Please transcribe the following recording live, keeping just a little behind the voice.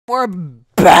We're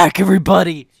back,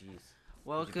 everybody. Jeez.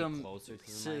 Welcome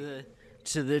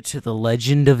To to the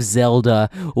Legend of Zelda.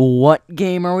 What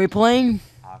game are we playing?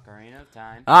 Ocarina of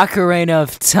Time. Ocarina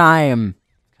of Time.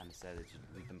 Kind of sad that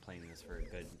we've been playing this for a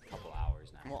good couple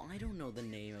hours now. Well, I don't know the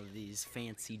name of these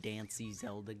fancy dancy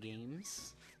Zelda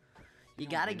games. You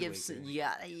No, gotta Wind give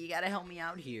Waker. you gotta help me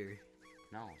out here.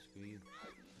 No, screw you.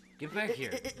 Get back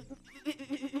here.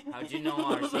 How'd you know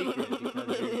our secret?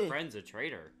 Because your friend's a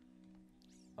traitor.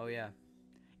 Oh yeah.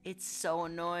 It's so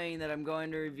annoying that I'm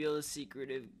going to reveal the secret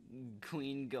of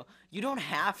Queen Go. You don't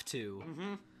have to.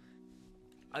 Mm-hmm.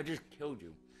 I just killed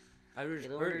you. I just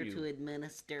In hurt order you. to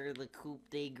administer the coup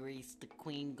de grace, the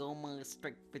Queen Goma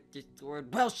struck with the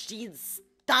sword while she's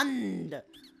stunned.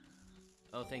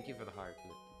 Oh, thank you for the heart.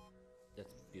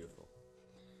 That's beautiful.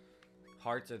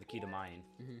 Hearts are the key to mine.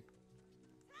 Mm-hmm.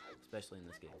 Especially in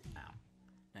this game. Ow.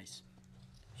 Nice.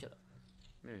 Shut up.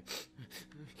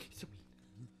 So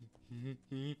look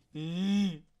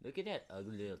at that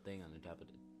ugly little thing on the top of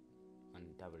the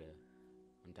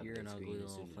You're an ugly screen as little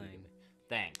soon as we thing. get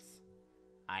there. Thanks.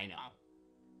 I know.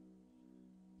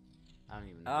 I don't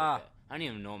even know. I don't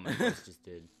even know what my voice just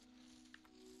did.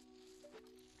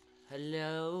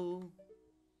 Hello.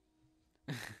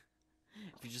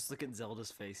 If you just look at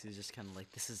Zelda's face, he's just kind of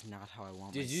like, this is not how I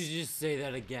want. Did you just say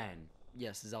that again?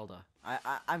 Yes, Zelda.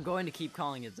 I'm going to keep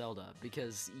calling it Zelda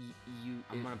because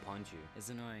I'm gonna punch you. It's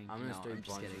annoying. I'm gonna No, straight I'm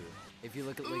just punch kidding. you. If you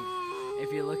look at Link,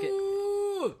 if you look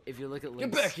at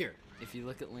Link's, Get back here. If you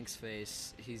look at Link's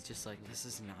face, he's just like, this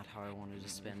is not how I wanted to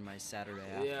spend my Saturday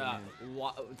Yeah.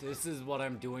 afternoon. This is what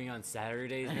I'm doing on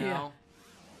Saturdays Yeah. now.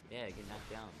 Yeah, get knocked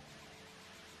down.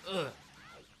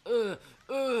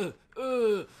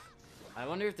 I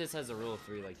wonder if this has a rule of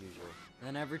 3 like usual.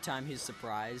 Then every time he's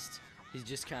surprised, he's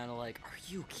just kind of like, are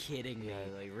you kidding me? Yeah,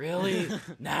 like really?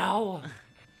 Now?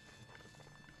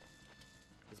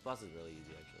 This boss is really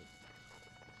easy actually.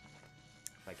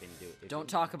 If I can do it. Don't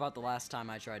talk about the last time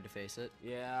I tried to face it.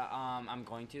 Yeah, I'm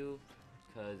going to,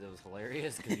 because it was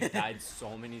hilarious, because you died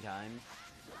so many times.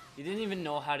 You didn't even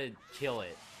know how to kill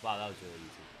it. Wow, that was really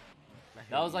easy.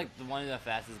 That was like one of the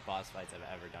fastest boss fights I've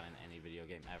ever done in any video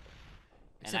game ever.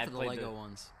 Except for the played Lego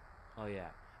ones. Oh yeah,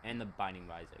 and the Binding of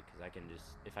Isaac, because I can just,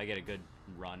 if I get a good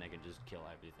run, I can just kill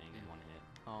everything in one hit.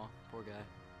 Oh, poor guy.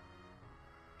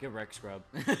 Get wrecked, scrub.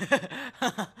 I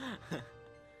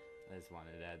just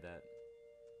wanted to add that.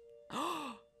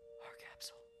 Heart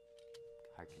capsule.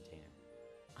 Heart container.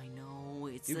 I know,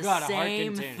 it's You the got a heart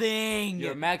same container. thing.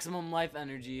 Your maximum life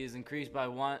energy is increased by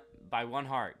one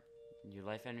heart. Your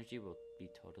life energy will be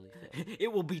totally filled.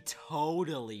 It will be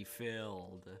totally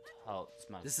filled. Oh, it's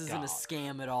my This isn't a God.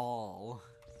 scam at all.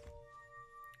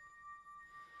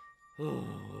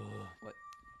 What?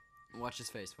 Watch his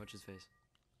face. Watch his face.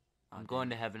 I'm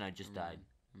going to heaven. I just died.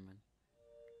 Never mind.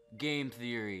 Game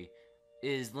theory: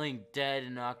 is Link dead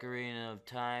in Ocarina of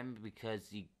Time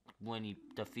because when he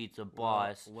defeats a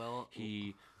boss, Well,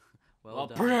 he well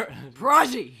done.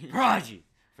 Prodigy. I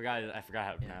forgot how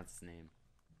to pronounce his name.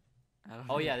 I don't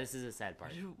Oh know. yeah, this is a sad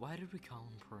part. Why did we call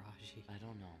him Paraji? I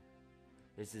don't know.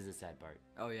 This is a sad part.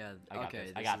 Oh yeah. I got Okay.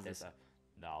 this. I got this.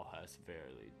 Thou hast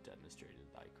fairly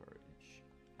demonstrated thy courage.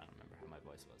 I don't remember how my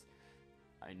voice was.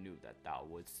 I knew that thou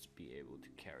wouldst be able to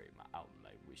carry out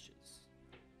my wishes.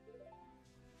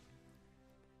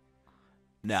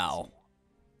 Now,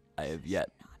 I have yet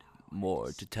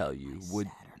more to tell you. Would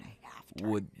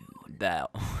thou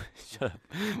shut up?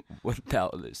 Would thou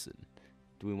listen?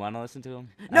 Do we want to listen to him?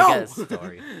 No! I guess it's a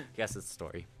story. Guess it's a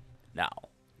story. Now,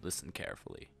 listen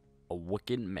carefully. A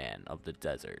wicked man of the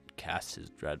desert cast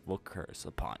his dreadful curse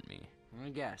upon me. I'm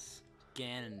gonna guess.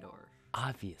 Ganondorf.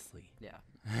 Obviously. Yeah.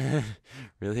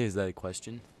 Really? Is that a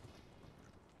question?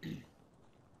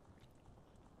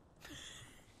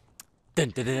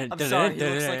 I'm sorry. He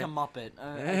looks like a Muppet.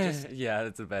 Yeah,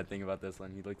 that's a bad thing about this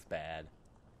one. He looks bad.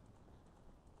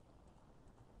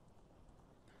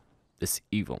 This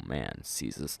evil man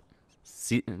ceaselessly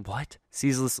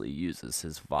uses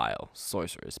his vile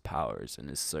sorcerous powers in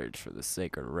his search for the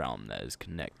sacred realm that is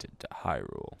connected to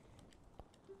Hyrule.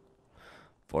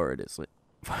 For it is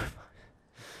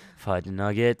Fudge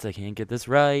Nuggets, I can't get this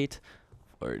right.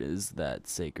 For it is that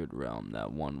sacred realm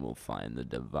that one will find the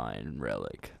divine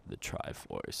relic, the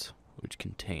Triforce, which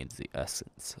contains the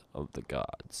essence of the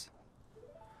gods.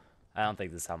 I don't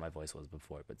think this is how my voice was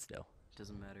before, but still.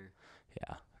 Doesn't matter.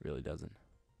 Yeah, it really doesn't.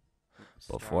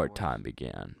 Star Before Wars. time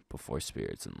began, before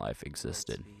spirits and life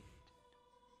existed, Lightspeed.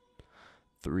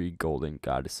 3 golden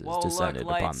goddesses Whoa, look, descended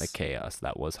upon the lights. chaos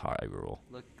that was Hyrule.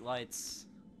 Look, lights.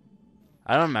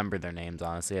 I don't remember their names,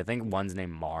 honestly. I think one's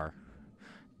named Mar.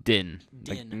 Din,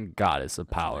 Din. the goddess of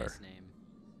That's a power. nice name.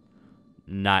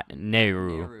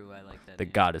 Nehru, I like that the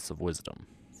name. goddess of wisdom.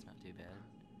 It's not too bad.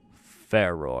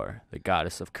 Faror, the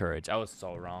goddess of courage. I was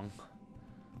so wrong.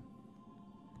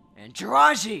 And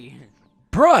Jiraji!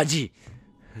 Prodigy!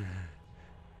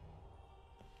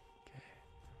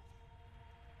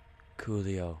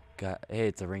 Coolio. Hey,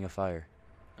 it's a ring of fire.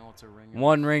 No, it's a ring.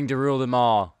 One ring to rule them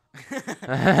all.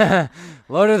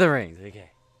 Lord of the Rings. Okay.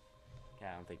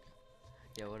 Yeah, I don't think.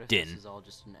 Yeah, what if Din. this is all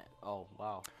just an... Oh,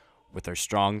 wow. With her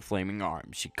strong flaming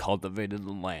arms, she cultivated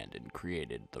the land and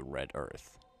created the Red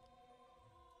Earth.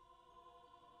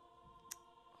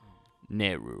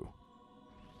 Nehru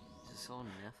Is this all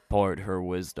myth? poured her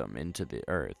wisdom into the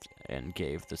earth and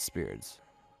gave the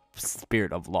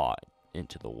spirit of law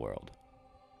into the world.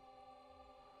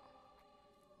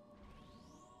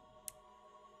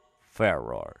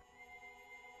 Faror,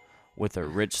 with her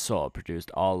rich soul, produced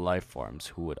all life forms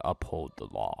who would uphold the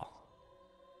law.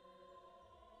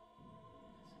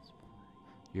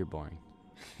 You're boring.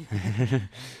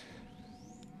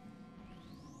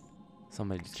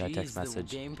 Somebody just got a text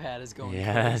message. The gamepad is going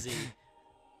Yeah. crazy.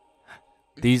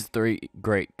 These three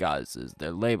great goddesses,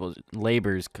 their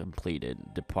labors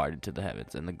completed, departed to the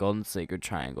heavens, and the golden sacred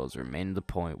triangles remained the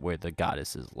point where the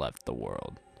goddesses left the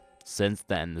world. Since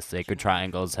then, the sacred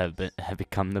triangles have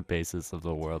become the basis of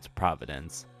the world's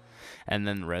providence. And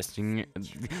then resting...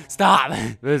 Stop!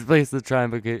 This place, the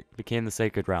triangle became the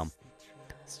sacred realm.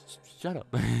 Shut up.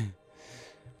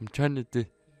 I'm trying to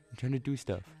do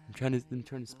stuff. I'm trying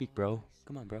to speak, bro.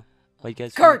 Come on, bro. Why you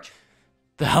guys... Courage!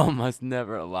 Thou must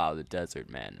never allow the desert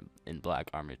man in black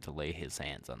armor to lay his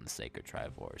hands on the sacred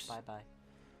Triforce. Bye-bye.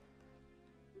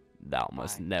 Thou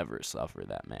must never suffer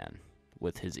that man,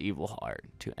 with his evil heart,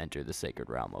 to enter the sacred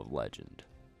realm of legend.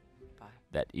 Bye.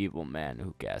 That evil man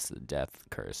who cast the death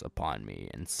curse upon me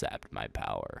and sapped my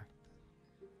power.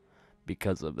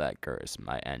 Because of that curse,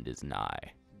 my end is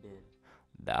nigh.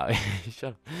 Thou,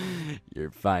 shut up. Your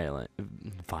valiant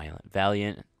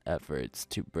efforts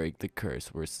to break the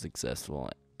curse were successful.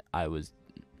 I was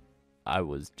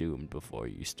doomed before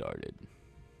you started.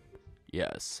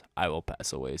 Yes, I will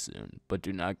pass away soon, but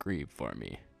do not grieve for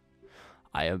me.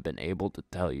 I have been able to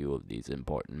tell you of these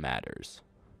important matters.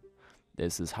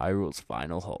 This is Hyrule's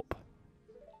final hope.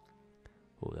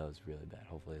 Oh, that was really bad.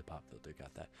 Hopefully the pop filter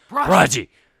got that.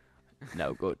 Raji!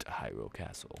 Now go to Hyrule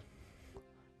Castle.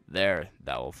 There,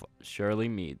 thou will surely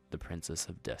meet the Princess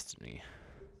of Destiny.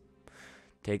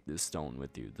 Take this stone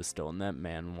with you, the stone that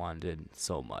man wanted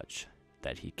so much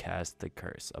that he cast the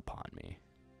curse upon me.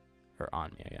 Or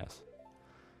on me, I guess.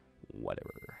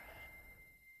 Whatever.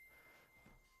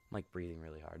 I'm like breathing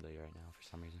really hardly right now for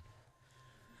some reason.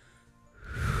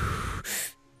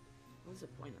 What's the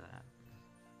point of that?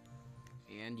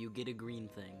 And you get a green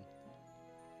thing.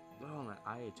 Oh, my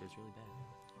eye itches really bad.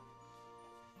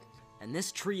 And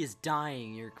this tree is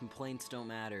dying. Your complaints don't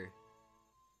matter.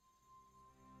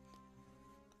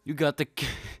 You got the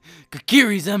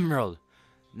Kakiri's Emerald.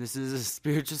 This is a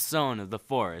spiritual stone of the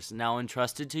forest, now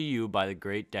entrusted to you by the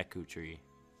great Deku Tree.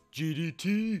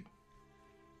 GDT.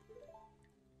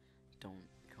 Don't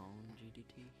call him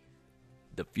GDT.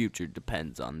 The future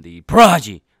depends on thee.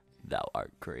 Prodigy! Thou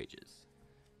art courageous.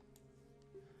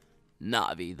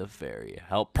 Navi the fairy,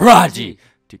 help Prodigy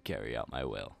to carry out my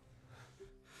will.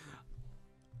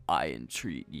 I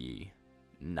entreat ye,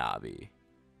 Navi.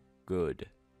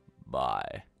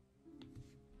 Goodbye.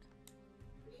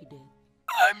 He did.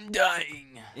 I'm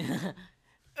dying.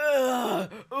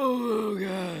 Oh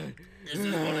god. This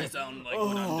is what I sound like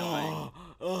when I'm dying.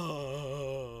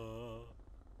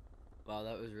 Wow,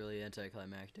 that was really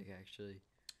anticlimactic, actually.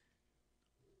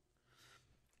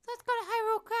 Let's go to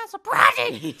Hyrule Castle,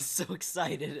 Prodigy! He's so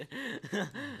excited.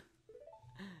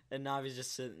 And Navi's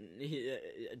just sitting.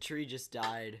 A tree just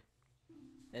died.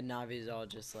 And Navi's all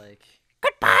just like,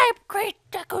 Goodbye, great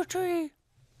Deku Tree.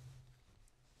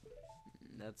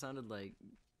 that sounded like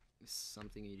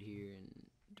something you'd hear in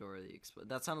Dora the Explorer.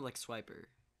 That sounded like Swiper.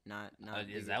 Not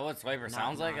Is that what Swiper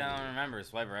sounds like? I don't remember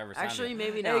Swiper ever sounded. Actually,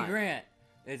 maybe Hey, not. Grant,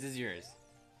 this is yours.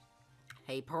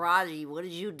 Hey, Prodigy, what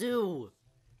did you do?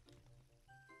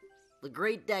 The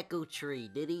great Deku Tree,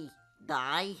 did he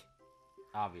die?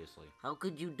 Obviously. How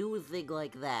could you do a thing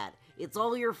like that? It's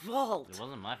all your fault. It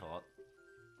wasn't my fault.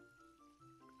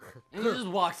 And he just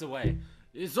walks away.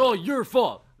 It's all your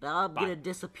fault. Now I'm gonna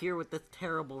disappear with this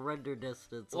terrible render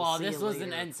distance. Well, this was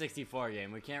an N64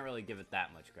 game. We can't really give it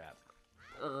that much crap.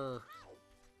 And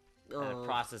a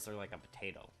processor like a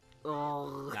potato.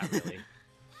 Not really.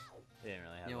 They didn't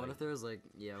really have. Yeah, what if there was like,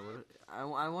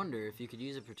 I wonder if you could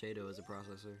use a potato as a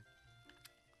processor.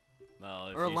 Well,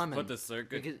 if Or you lemon. put the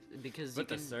circuit, Because put you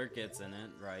the can circuits in it,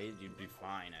 right? You'd be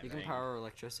fine. I you think. can power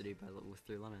electricity with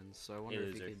 3 lemons. So I wonder if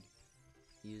you loser. could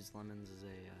use lemons as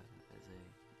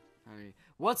a. I mean,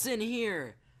 what's in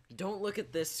here? Don't look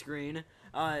at this screen.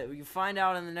 You find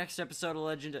out in the next episode of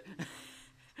Legend of...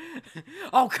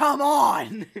 Oh, come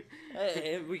on!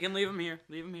 Hey, we can leave him here.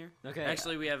 Leave him here. Okay.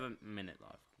 Actually, we have a minute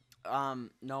left.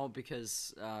 No,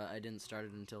 because I didn't start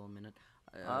it until a minute.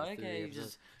 Okay,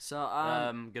 just so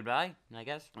goodbye, I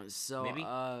guess. so maybe?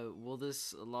 will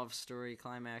this love story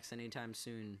climax anytime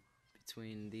soon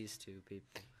between these two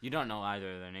people? You don't know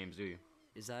either of their names, do you?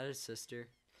 Is that his sister?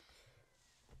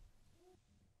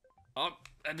 Oh,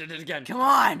 I did it again. Come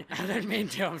on! I didn't mean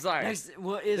to. I'm sorry.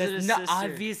 What is it? His sister?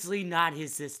 Obviously not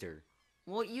his sister.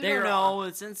 Well, you They're, don't know.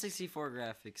 It's N64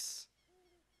 graphics.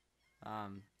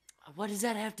 What does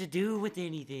that have to do with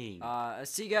anything?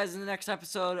 See you guys in the next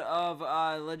episode of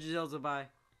Legend of Zelda. Bye.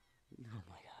 Oh my